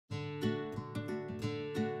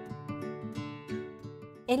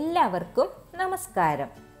എല്ലാവർക്കും നമസ്കാരം.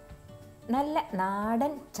 നല്ല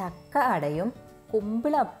നാടൻ ചക്ക അടയും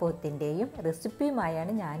കുമ്പിളപ്പത്തിൻ്റെയും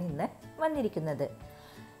റെസിപ്പിയുമായാണ് ഞാൻ ഇന്ന് വന്നിരിക്കുന്നത്.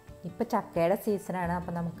 ഇപ്പോൾ ചക്കയുടെ സീസണാണ്.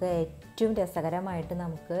 അപ്പോൾ നമുക്ക് ഏറ്റവും രസകരമായിട്ട്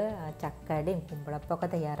നമുക്ക് ചക്കയുടെയും കുമ്പിളപ്പമൊക്കെ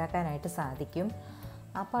തയ്യാറാക്കാനായിട്ട് സാധിക്കും.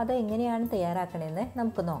 അപ്പോൾ അത് എങ്ങനെയാണ് തയ്യാറാക്കണമെന്ന്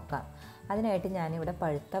നമുക്ക് നോക്കാം. അതിനായിട്ട് ഞാനിവിടെ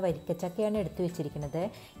പഴുത്ത വരിക്കച്ചക്കയാണ് എടുത്തു വെച്ചിരിക്കുന്നത്.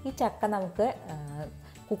 ഈ ചക്ക നമുക്ക്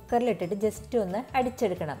കുക്കറിലിട്ടിട്ട് ജസ്റ്റ് ഒന്ന്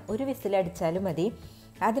അടിച്ചെടുക്കണം. ഒരു വിസിലടിച്ചാലും മതി.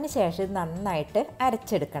 അതിനുശേഷം ഇത് നന്നായിട്ട്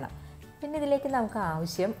അരച്ചെടുക്കണം. പിന്നെ ഇതിലേക്ക് നമുക്ക്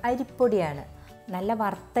ആവശ്യം അരിപ്പൊടിയാണ്. നല്ല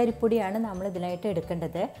വറുത്ത അരിപ്പൊടിയാണ് നമ്മൾ ഇതിനായിട്ട്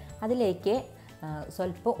എടുക്കേണ്ടത്. അതിലേക്ക്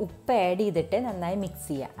സ്വല്പം ഉപ്പ് ആഡ് ചെയ്തിട്ട് നന്നായി മിക്സ്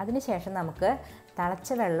ചെയ്യുക. അതിനുശേഷം നമുക്ക്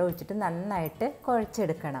തിളച്ച വെള്ളം ഒഴിച്ചിട്ട് നന്നായിട്ട്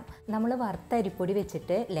കുഴച്ചെടുക്കണം. നമ്മൾ വറുത്ത അരിപ്പൊടി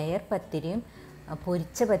വെച്ചിട്ട് ലെയർ പത്തിരിയും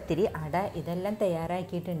പൊരിച്ച പത്തിരി, അട ഇതെല്ലാം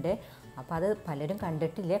തയ്യാറാക്കിയിട്ടുണ്ട്. അപ്പോൾ അത് പലരും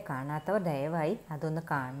കണ്ടിട്ടില്ല. കാണാത്തവർ ദയവായി അതൊന്ന്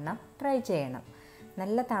കാണണം, ട്രൈ ചെയ്യണം.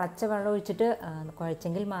 നല്ല തിളച്ച വെള്ളം ഒഴിച്ചിട്ട്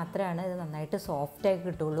കുഴച്ചെങ്കിൽ മാത്രമാണ് ഇത് നന്നായിട്ട് സോഫ്റ്റായി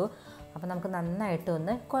കിട്ടുള്ളൂ. അപ്പോൾ നമുക്ക് നന്നായിട്ട്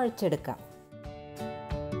ഒന്ന് കുഴച്ചെടുക്കാം.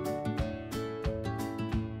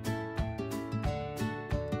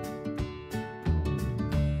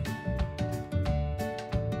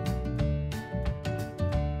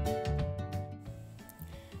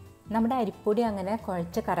 നമ്മുടെ അരിപ്പൊടി അങ്ങനെ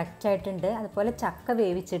കുഴച്ച് കറക്റ്റായിട്ടുണ്ട്. അതുപോലെ ചക്ക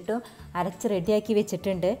വേവിച്ചിട്ടും അരച്ച് റെഡിയാക്കി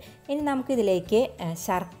വെച്ചിട്ടുണ്ട്. ഇനി നമുക്കിതിലേക്ക്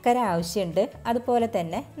ശർക്കര ആവശ്യമുണ്ട്. അതുപോലെ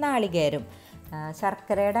തന്നെ നാളികേരം.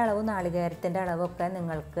 ശർക്കരയുടെ അളവും നാളികേരത്തിൻ്റെ അളവൊക്കെ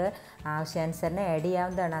നിങ്ങൾക്ക് ആവശ്യാനുസരണം ആഡ്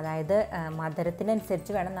ചെയ്യാവുന്നതാണ്. അതായത്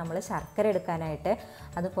മധുരത്തിനനുസരിച്ച് വേണം നമ്മൾ ശർക്കര എടുക്കാനായിട്ട്.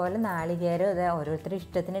 അതുപോലെ നാളികേരം ഇത് ഓരോരുത്തരുടെ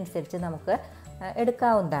ഇഷ്ടത്തിനനുസരിച്ച് നമുക്ക്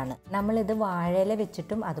എടുക്കാവുന്നതാണ്. നമ്മളിത് വാഴയില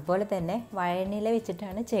വെച്ചിട്ടും അതുപോലെ തന്നെ വഴനില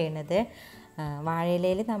വെച്ചിട്ടാണ് ചെയ്യുന്നത്.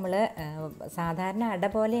 വാഴയിലയിൽ നമ്മൾ സാധാരണ അട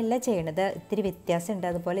പോലെയല്ല ചെയ്യണത്, ഇത്തിരി വ്യത്യാസമുണ്ട്.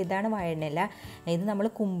 അതുപോലെ ഇതാണ് വഴനില. ഇത് നമ്മൾ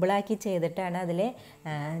കുമ്പിളാക്കി ചെയ്തിട്ടാണ് അതിൽ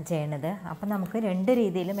ചെയ്യണത്. അപ്പം നമുക്ക് രണ്ട്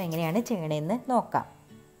രീതിയിലും എങ്ങനെയാണ് ചെയ്യണതെന്ന് നോക്കാം.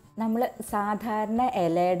 നമ്മൾ സാധാരണ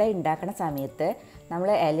ഇലയുടെ ഉണ്ടാക്കുന്ന സമയത്ത്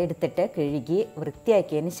നമ്മൾ ഇല എടുത്തിട്ട് കഴുകി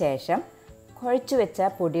വൃത്തിയാക്കിയതിന് ശേഷം കുഴച്ച് വെച്ച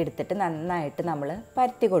പൊടി എടുത്തിട്ട് നന്നായിട്ട് നമ്മൾ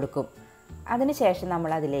പരത്തി കൊടുക്കും. അതിനുശേഷം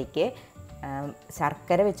നമ്മളതിലേക്ക്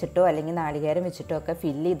ശർക്കര വെച്ചിട്ടോ അല്ലെങ്കിൽ നാളികേരം വെച്ചിട്ടോ ഒക്കെ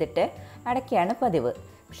ഫില്ല് ചെയ്തിട്ട് അടയ്ക്കുകയാണ് പതിവ്.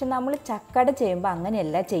 പക്ഷെ നമ്മൾ ചക്കട ചെയ്യുമ്പോൾ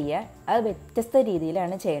അങ്ങനെയല്ല ചെയ്യുക. അത് വ്യത്യസ്ത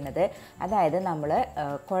രീതിയിലാണ് ചെയ്യണത്. അതായത് നമ്മൾ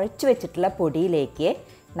കുഴച്ച് വെച്ചിട്ടുള്ള പൊടിയിലേക്ക്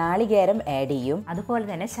നാളികേരം ആഡ് ചെയ്യും. അതുപോലെ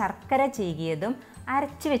തന്നെ ശർക്കര ചീകിയതും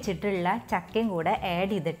അരച്ച് വെച്ചിട്ടുള്ള ചക്കയും കൂടെ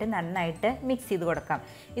ആഡ് ചെയ്തിട്ട് നന്നായിട്ട് മിക്സ് ചെയ്ത് കൊടുക്കാം.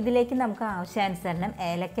 ഇതിലേക്ക് നമുക്ക് ആവശ്യാനുസരണം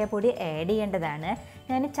ഏലക്കപ്പൊടി ആഡ് ചെയ്യേണ്ടതാണ്.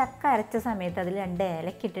 ഞാൻ ചക്ക അരച്ച സമയത്ത് അതിൽ 2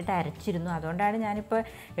 ഏലക്ക ഇട്ടിട്ട് അരച്ചിരുന്നു. അതുകൊണ്ടാണ് ഞാനിപ്പോൾ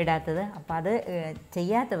ഇടാത്തത്. അപ്പോൾ അത്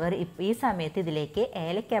ചെയ്യാത്തവർ ഈ സമയത്ത് ഇതിലേക്ക്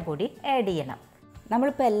ഏലക്കപ്പൊടി ആഡ് ചെയ്യണം.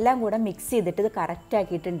 നമ്മളിപ്പോൾ എല്ലാം കൂടെ മിക്സ് ചെയ്തിട്ട് ഇത്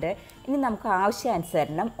കറക്റ്റാക്കിയിട്ടുണ്ട്. ഇനി നമുക്ക്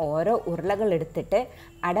ആവശ്യാനുസരണം ഓരോ ഉരുളകൾ എടുത്തിട്ട്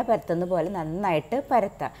അട പരത്തുന്ന പോലെ നന്നായിട്ട്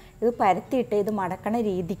പരത്താം. ഇത് പരത്തിയിട്ട് ഇത് മടക്കണ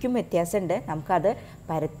രീതിക്കും വ്യത്യാസമുണ്ട്. നമുക്കത്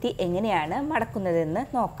പരത്തി എങ്ങനെയാണ് മടക്കുന്നതെന്ന്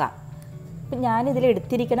നോക്കാം. ഇപ്പം ഞാനിതിൽ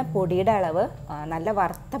എടുത്തിരിക്കുന്ന പൊടിയുടെ അളവ് നല്ല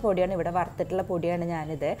വറുത്ത പൊടിയാണ്. ഇവിടെ വറുത്തിട്ടുള്ള പൊടിയാണ്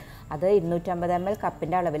ഞാനിത്. അത് 250 ml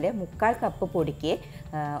കപ്പിൻ്റെ അളവിൽ 3/4 കപ്പ് പൊടിക്ക്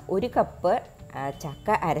 1 കപ്പ് ചക്ക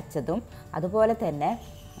അരച്ചതും അതുപോലെ തന്നെ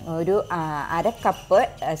ഒരു 1/2 കപ്പ്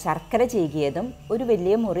ശർക്കര ചീകിയതും ഒരു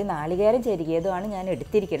വലിയ മുറി നാളികേരം ചെരുകിയതുമാണ് ഞാൻ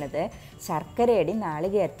എടുത്തിരിക്കുന്നത്. ശർക്കരയുടെ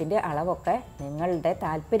നാളികേരത്തിൻ്റെ അളവൊക്കെ നിങ്ങളുടെ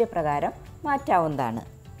താല്പര്യപ്രകാരം മാറ്റാവുന്നതാണ്.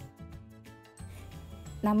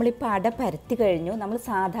 നമ്മളിപ്പോൾ അട പരത്തി കഴിഞ്ഞു. നമ്മൾ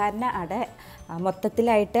സാധാരണ അട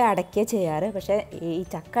മൊത്തത്തിലായിട്ട് അടയ്ക്കുക ചെയ്യാറ്. പക്ഷേ ഈ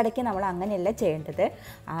ചക്കടയ്ക്ക് നമ്മൾ അങ്ങനെയല്ല ചെയ്യേണ്ടത്.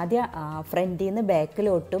 ആദ്യം ഫ്രണ്ടിൽ നിന്ന്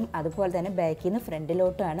ബാക്കിലോട്ടും അതുപോലെ തന്നെ ബാക്കിൽ നിന്ന്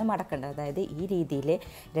ഫ്രണ്ടിലോട്ടുമാണ് മടക്കേണ്ടത്. അതായത് ഈ രീതിയിൽ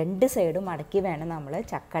 2 സൈഡും മടക്കി വേണം നമ്മൾ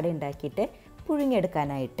ചക്കട ഉണ്ടാക്കിയിട്ട്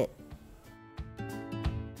പുഴുങ്ങിയെടുക്കാനായിട്ട്.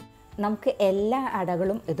 നമുക്ക് എല്ലാ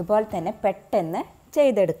അടകളും ഇതുപോലെ തന്നെ പെട്ടെന്ന്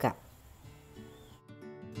ചെയ്തെടുക്കാം.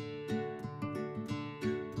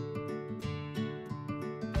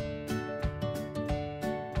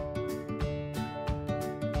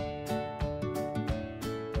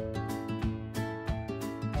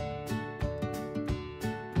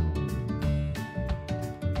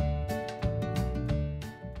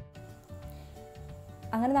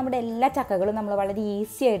 അങ്ങനെ നമ്മുടെ എല്ലാ ചക്കകളും നമ്മൾ വളരെ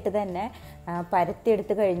ഈസി ആയിട്ട് തന്നെ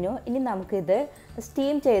പരത്തിയെടുത്ത് കഴിഞ്ഞു. ഇനി നമുക്കിത്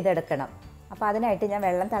സ്റ്റീം ചെയ്തെടുക്കണം. അപ്പോൾ അതിനായിട്ട് ഞാൻ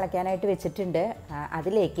വെള്ളം തിളയ്ക്കാനായിട്ട് വെച്ചിട്ടുണ്ട്.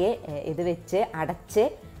 അതിലേക്ക് ഇത് വെച്ച് അടച്ച്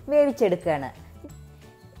വേവിച്ചെടുക്കുകയാണ്.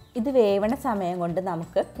 ഇത് വേവണ സമയം കൊണ്ട്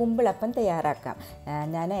നമുക്ക് കുമ്പിളപ്പം തയ്യാറാക്കാം.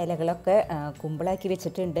 ഞാൻ ഇലകളൊക്കെ കുമ്പിളാക്കി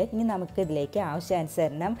വെച്ചിട്ടുണ്ട്. ഇനി നമുക്കിതിലേക്ക്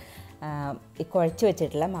ആവശ്യാനുസരണം ഈ കുഴച്ച്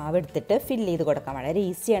വെച്ചിട്ടുള്ള മാവ് എടുത്തിട്ട് ഫില്ല് ചെയ്ത് കൊടുക്കാം. വളരെ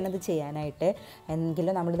ഈസിയാണ് ഇത് ചെയ്യാനായിട്ട്.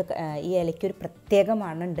 എങ്കിലും നമ്മളിത് ഈ ഇലയ്ക്ക് ഒരു പ്രത്യേക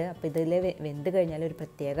മണമുണ്ട്. അപ്പോൾ ഇതിൽ വെന്ത് കഴിഞ്ഞാൽ ഒരു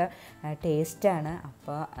പ്രത്യേക ടേസ്റ്റാണ്.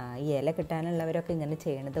 അപ്പോൾ ഈ ഇല കിട്ടാനുള്ളവരൊക്കെ ഇങ്ങനെ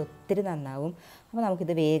ചെയ്യണത് ഒത്തിരി നന്നാവും. അപ്പോൾ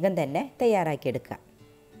നമുക്കിത് വേഗം തന്നെ തയ്യാറാക്കിയെടുക്കാം.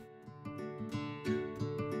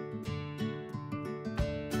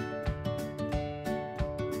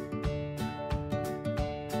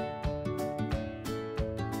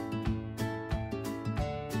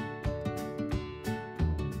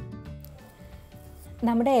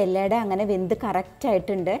 നമ്മുടെ ഇലയുടെ അങ്ങനെ വെന്ത്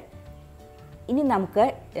കറക്റ്റായിട്ടുണ്ട്. ഇനി നമുക്ക്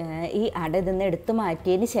ഈ അട ഇതിന്ന് എടുത്തു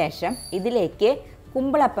മാറ്റിയതിന് ശേഷം ഇതിലേക്ക്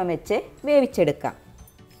കുമ്പിളപ്പം വെച്ച് വേവിച്ചെടുക്കാം.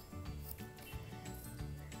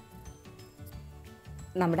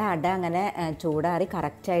 നമ്മുടെ അട അങ്ങനെ ചൂടാറി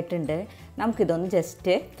കറക്റ്റായിട്ടുണ്ട്. നമുക്കിതൊന്ന്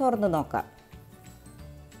ജസ്റ്റ് തുറന്ന് നോക്കാം.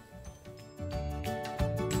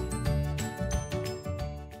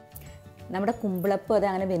 നമ്മുടെ കുമ്പിളപ്പം അത്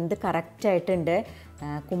അങ്ങനെ വെന്ത് കറക്റ്റായിട്ടുണ്ട്.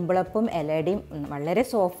 കുമ്പിളപ്പും ഇലയുടെയും വളരെ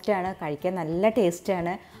സോഫ്റ്റാണ്, കഴിക്കാൻ നല്ല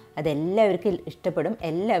ടേസ്റ്റാണ്. അതെല്ലാവർക്കും ഇഷ്ടപ്പെടും.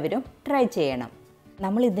 എല്ലാവരും ട്രൈ ചെയ്യണം.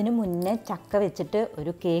 നമ്മൾ ഇതിനു മുന്നേ ചക്ക വെച്ചിട്ട്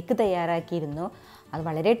ഒരു കേക്ക് തയ്യാറാക്കിയിരുന്നു. അത്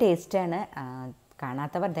വളരെ ടേസ്റ്റാണ്.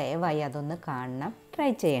 കാണാത്തവർ ദയവായി അതൊന്ന് കാണണം, ട്രൈ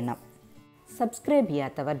ചെയ്യണം. സബ്സ്ക്രൈബ്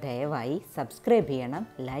ചെയ്യാത്തവർ ദയവായി സബ്സ്ക്രൈബ് ചെയ്യണം,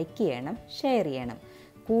 ലൈക്ക് ചെയ്യണം, ഷെയർ ചെയ്യണം.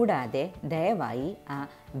 കൂടാതെ ദയവായി ആ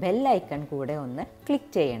ബെല്ലൈക്കൺ കൂടെ ഒന്ന്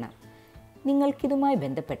ക്ലിക്ക് ചെയ്യണം. നിങ്ങൾക്കിതുമായി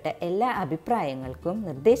ബന്ധപ്പെട്ട എല്ലാ അഭിപ്രായങ്ങൾക്കും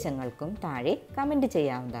നിർദ്ദേശങ്ങൾക്കും താഴെ കമൻറ്റ്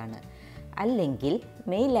ചെയ്യാവുന്നതാണ്. അല്ലെങ്കിൽ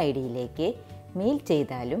മെയിൽ ഐ ഡിയിലേക്ക് മെയിൽ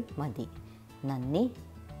ചെയ്താലും മതി. നന്ദി,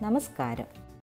 നമസ്കാരം.